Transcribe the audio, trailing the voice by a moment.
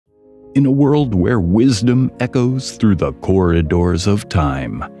In a world where wisdom echoes through the corridors of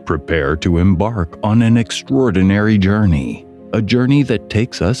time, prepare to embark on an extraordinary journey. A journey that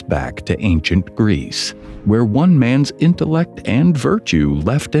takes us back to ancient Greece, where one man's intellect and virtue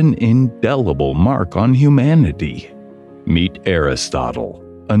left an indelible mark on humanity. Meet Aristotle,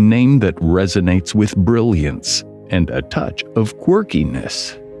 a name that resonates with brilliance and a touch of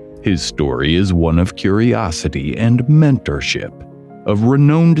quirkiness. His story is one of curiosity and mentorship, of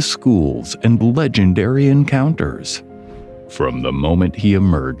renowned schools and legendary encounters. From the moment he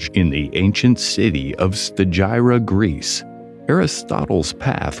emerged in the ancient city of Stagira, Greece, Aristotle's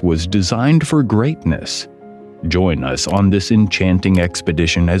path was designed for greatness. Join us on this enchanting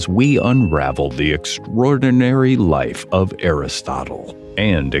expedition as we unravel the extraordinary life of Aristotle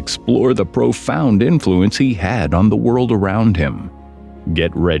and explore the profound influence he had on the world around him.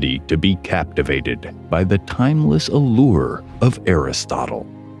 Get ready to be captivated by the timeless allure of Aristotle,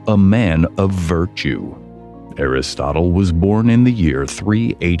 a man of virtue. Aristotle was born in the year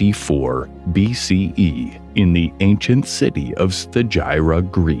 384 BCE in the ancient city of Stagira,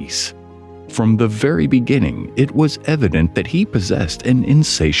 Greece. From the very beginning, it was evident that he possessed an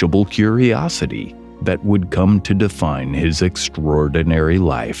insatiable curiosity that would come to define his extraordinary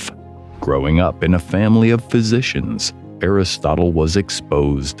life. Growing up in a family of physicians, Aristotle was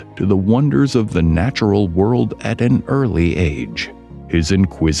exposed to the wonders of the natural world at an early age. His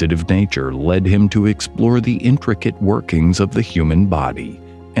inquisitive nature led him to explore the intricate workings of the human body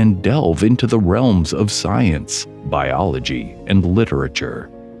and delve into the realms of science, biology, and literature.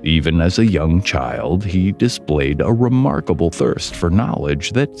 Even as a young child, he displayed a remarkable thirst for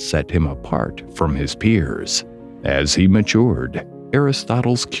knowledge that set him apart from his peers. As he matured,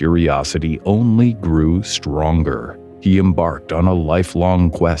 Aristotle's curiosity only grew stronger. He embarked on a lifelong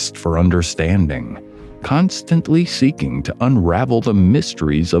quest for understanding, constantly seeking to unravel the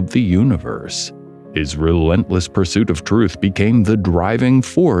mysteries of the universe. His relentless pursuit of truth became the driving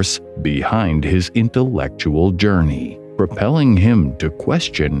force behind his intellectual journey, propelling him to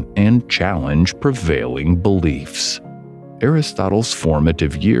question and challenge prevailing beliefs. Aristotle's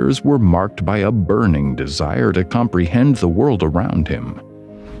formative years were marked by a burning desire to comprehend the world around him.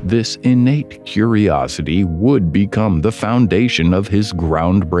 This innate curiosity would become the foundation of his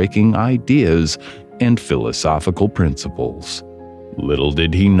groundbreaking ideas and philosophical principles. Little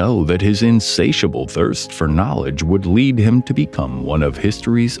did he know that his insatiable thirst for knowledge would lead him to become one of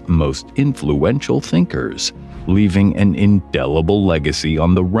history's most influential thinkers, leaving an indelible legacy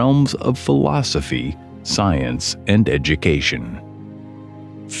on the realms of philosophy, science, and education.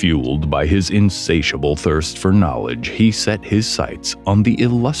 Fueled by his insatiable thirst for knowledge, he set his sights on the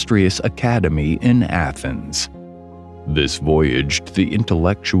illustrious Academy in Athens. This voyage to the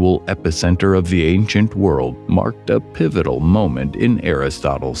intellectual epicenter of the ancient world marked a pivotal moment in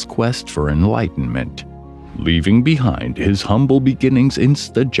Aristotle's quest for enlightenment. Leaving behind his humble beginnings in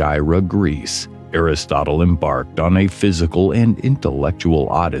Stagira, Greece, Aristotle embarked on a physical and intellectual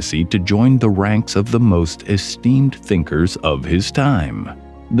odyssey to join the ranks of the most esteemed thinkers of his time.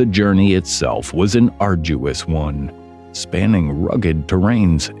 The journey itself was an arduous one, spanning rugged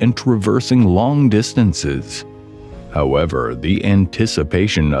terrains and traversing long distances. However, the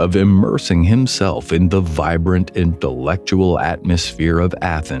anticipation of immersing himself in the vibrant intellectual atmosphere of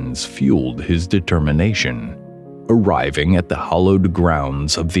Athens fueled his determination. Arriving at the hallowed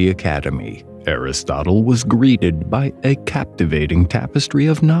grounds of the Academy, Aristotle was greeted by a captivating tapestry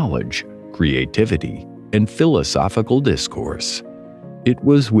of knowledge, creativity, and philosophical discourse. It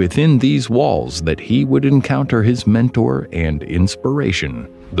was within these walls that he would encounter his mentor and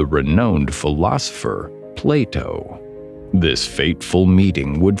inspiration, the renowned philosopher Plato. This fateful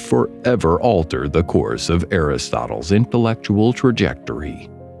meeting would forever alter the course of Aristotle's intellectual trajectory.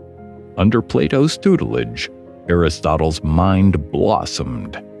 Under Plato's tutelage, Aristotle's mind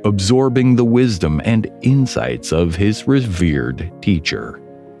blossomed, absorbing the wisdom and insights of his revered teacher.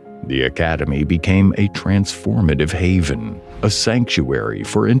 The Academy became a transformative haven, a sanctuary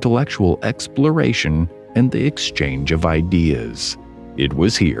for intellectual exploration and the exchange of ideas. It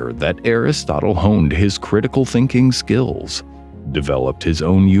was here that Aristotle honed his critical thinking skills, developed his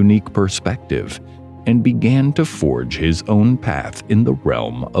own unique perspective, and began to forge his own path in the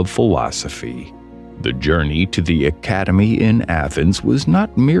realm of philosophy. The journey to the Academy in Athens was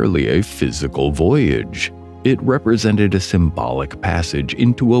not merely a physical voyage. It represented a symbolic passage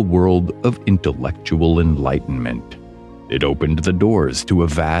into a world of intellectual enlightenment. It opened the doors to a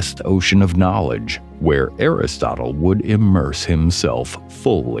vast ocean of knowledge, where Aristotle would immerse himself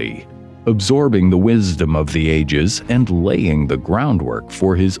fully, absorbing the wisdom of the ages and laying the groundwork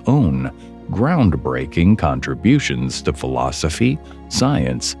for his own groundbreaking contributions to philosophy,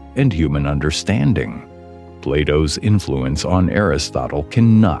 science, and human understanding. Plato's influence on Aristotle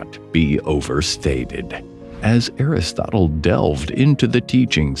cannot be overstated. As Aristotle delved into the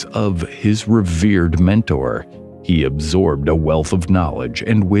teachings of his revered mentor, he absorbed a wealth of knowledge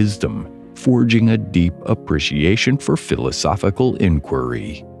and wisdom, forging a deep appreciation for philosophical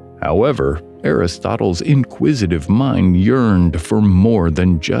inquiry. However, Aristotle's inquisitive mind yearned for more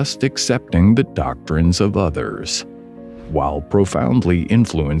than just accepting the doctrines of others. While profoundly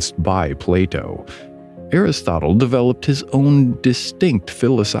influenced by Plato, Aristotle developed his own distinct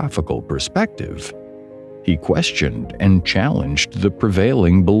philosophical perspective. He questioned and challenged the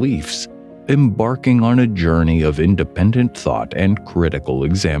prevailing beliefs, embarking on a journey of independent thought and critical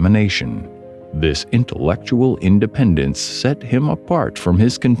examination. This intellectual independence set him apart from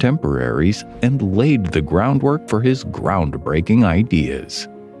his contemporaries and laid the groundwork for his groundbreaking ideas.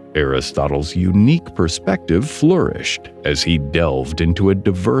 Aristotle's unique perspective flourished as he delved into a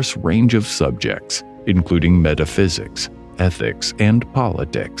diverse range of subjects, including metaphysics, ethics, and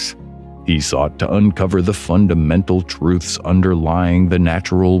politics. He sought to uncover the fundamental truths underlying the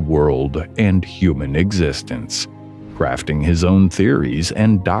natural world and human existence, crafting his own theories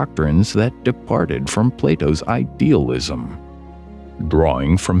and doctrines that departed from Plato's idealism.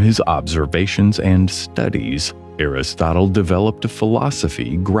 Drawing from his observations and studies, Aristotle developed a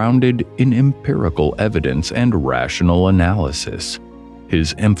philosophy grounded in empirical evidence and rational analysis.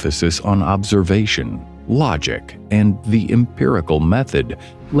 His emphasis on observation, logic, and the empirical method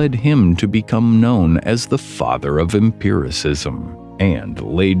led him to become known as the father of empiricism, and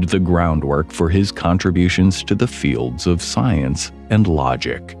laid the groundwork for his contributions to the fields of science and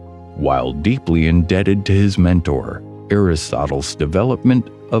logic. While deeply indebted to his mentor, Aristotle's development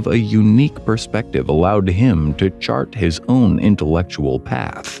of a unique perspective allowed him to chart his own intellectual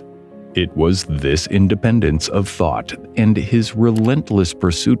path. It was this independence of thought and his relentless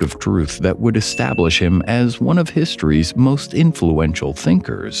pursuit of truth that would establish him as one of history's most influential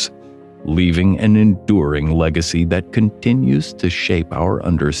thinkers, leaving an enduring legacy that continues to shape our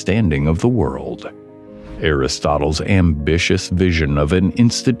understanding of the world. Aristotle's ambitious vision of an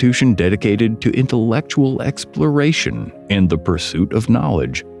institution dedicated to intellectual exploration and the pursuit of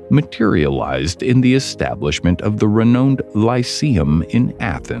knowledge materialized in the establishment of the renowned Lyceum in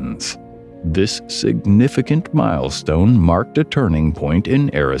Athens. This significant milestone marked a turning point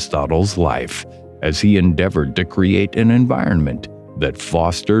in Aristotle's life, as he endeavored to create an environment that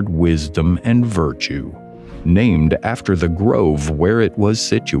fostered wisdom and virtue. Named after the grove where it was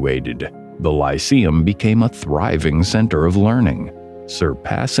situated, the Lyceum became a thriving center of learning,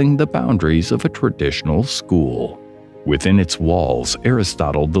 surpassing the boundaries of a traditional school. Within its walls,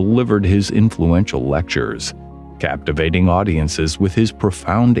 Aristotle delivered his influential lectures, captivating audiences with his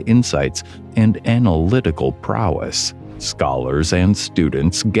profound insights and analytical prowess. Scholars and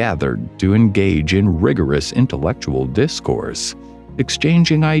students gathered to engage in rigorous intellectual discourse,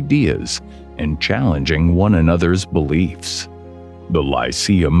 exchanging ideas and challenging one another's beliefs. The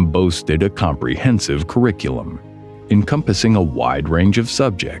Lyceum boasted a comprehensive curriculum, encompassing a wide range of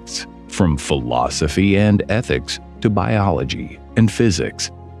subjects, from philosophy and ethics to biology and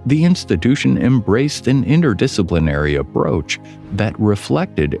physics. The institution embraced an interdisciplinary approach that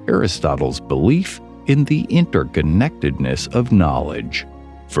reflected Aristotle's belief in the interconnectedness of knowledge.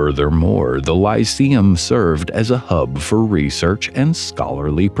 Furthermore, the Lyceum served as a hub for research and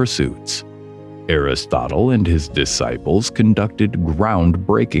scholarly pursuits. Aristotle and his disciples conducted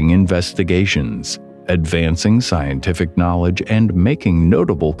groundbreaking investigations, advancing scientific knowledge and making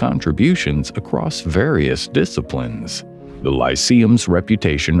notable contributions across various disciplines. The Lyceum's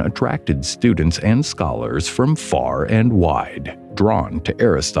reputation attracted students and scholars from far and wide, drawn to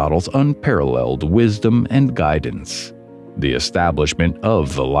Aristotle's unparalleled wisdom and guidance. The establishment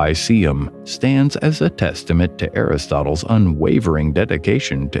of the Lyceum stands as a testament to Aristotle's unwavering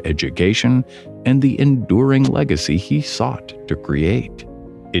dedication to education and the enduring legacy he sought to create.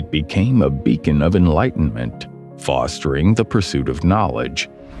 It became a beacon of enlightenment, fostering the pursuit of knowledge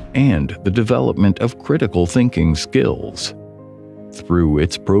and the development of critical thinking skills. Through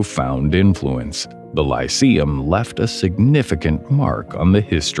its profound influence, the Lyceum left a significant mark on the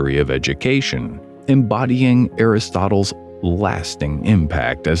history of education, embodying Aristotle's lasting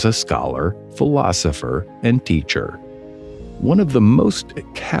impact as a scholar, philosopher, and teacher. One of the most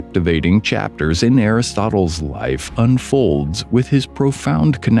captivating chapters in Aristotle's life unfolds with his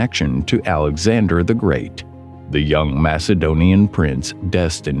profound connection to Alexander the Great, the young Macedonian prince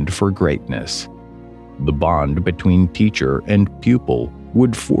destined for greatness. The bond between teacher and pupil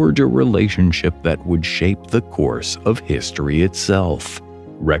would forge a relationship that would shape the course of history itself.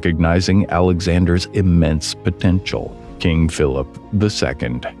 Recognizing Alexander's immense potential, King Philip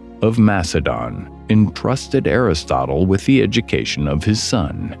II of Macedon entrusted Aristotle with the education of his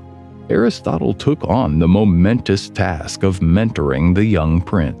son. Aristotle took on the momentous task of mentoring the young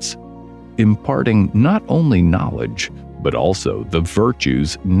prince, imparting not only knowledge, but also the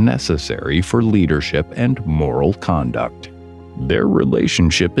virtues necessary for leadership and moral conduct. Their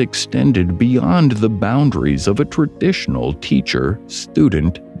relationship extended beyond the boundaries of a traditional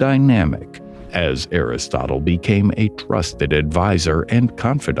teacher-student dynamic, as Aristotle became a trusted advisor and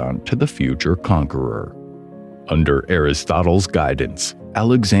confidant to the future conqueror. Under Aristotle's guidance,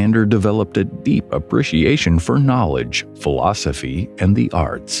 Alexander developed a deep appreciation for knowledge, philosophy, and the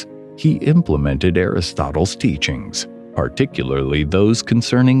arts. He implemented Aristotle's teachings, particularly those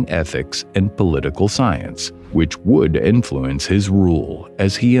concerning ethics and political science, which would influence his rule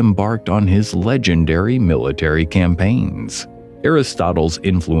as he embarked on his legendary military campaigns. Aristotle's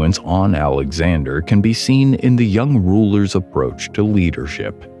influence on Alexander can be seen in the young ruler's approach to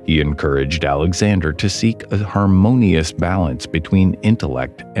leadership. He encouraged Alexander to seek a harmonious balance between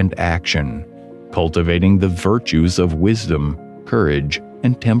intellect and action, cultivating the virtues of wisdom, courage,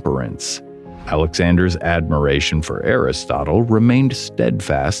 and temperance. Alexander's admiration for Aristotle remained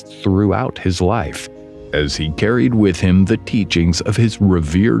steadfast throughout his life, as he carried with him the teachings of his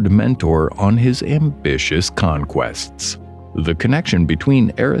revered mentor on his ambitious conquests. The connection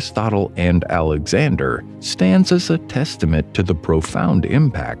between Aristotle and Alexander stands as a testament to the profound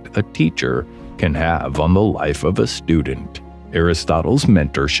impact a teacher can have on the life of a student. Aristotle's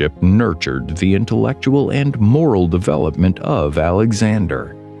mentorship nurtured the intellectual and moral development of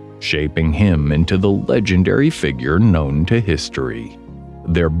Alexander, shaping him into the legendary figure known to history.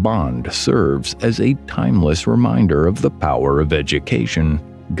 Their bond serves as a timeless reminder of the power of education,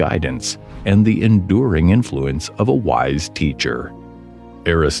 guidance, and the enduring influence of a wise teacher.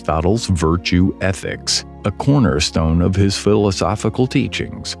 Aristotle's virtue ethics, a cornerstone of his philosophical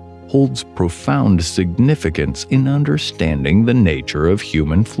teachings, holds profound significance in understanding the nature of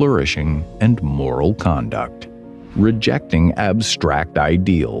human flourishing and moral conduct. Rejecting abstract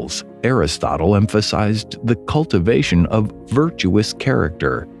ideals, Aristotle emphasized the cultivation of virtuous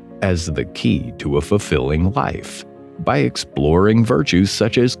character as the key to a fulfilling life. By exploring virtues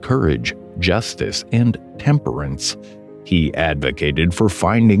such as courage, justice, and temperance, he advocated for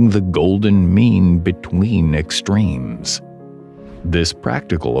finding the golden mean between extremes. This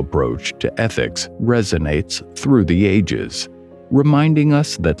practical approach to ethics resonates through the ages, reminding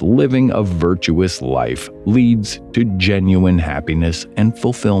us that living a virtuous life leads to genuine happiness and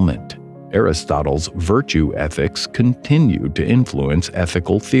fulfillment. Aristotle's virtue ethics continue to influence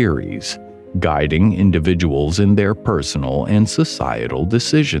ethical theories, guiding individuals in their personal and societal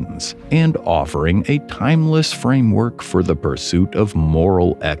decisions, and offering a timeless framework for the pursuit of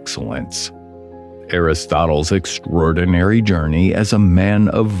moral excellence. Aristotle's extraordinary journey as a man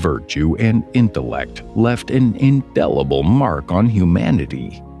of virtue and intellect left an indelible mark on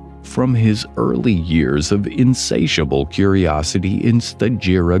humanity. From his early years of insatiable curiosity in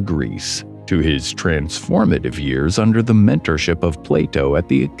Stagira, Greece, to his transformative years under the mentorship of Plato at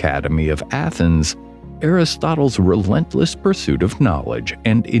the Academy of Athens, Aristotle's relentless pursuit of knowledge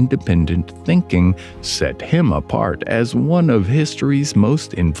and independent thinking set him apart as one of history's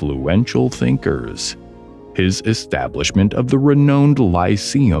most influential thinkers. His establishment of the renowned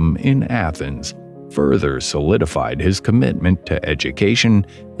Lyceum in Athens further solidified his commitment to education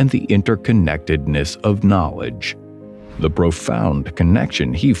and the interconnectedness of knowledge. The profound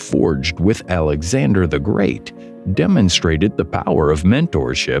connection he forged with Alexander the Great demonstrated the power of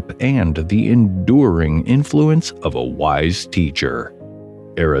mentorship and the enduring influence of a wise teacher.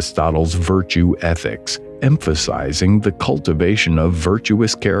 Aristotle's virtue ethics, emphasizing the cultivation of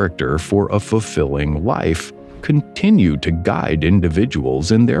virtuous character for a fulfilling life, continue to guide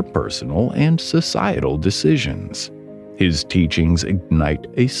individuals in their personal and societal decisions. His teachings ignite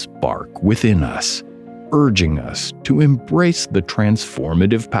a spark within us, urging us to embrace the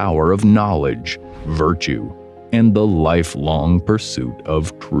transformative power of knowledge, virtue, and the lifelong pursuit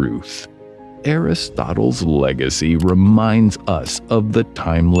of truth. Aristotle's legacy reminds us of the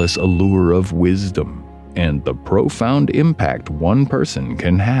timeless allure of wisdom and the profound impact one person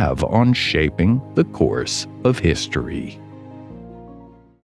can have on shaping the course of history.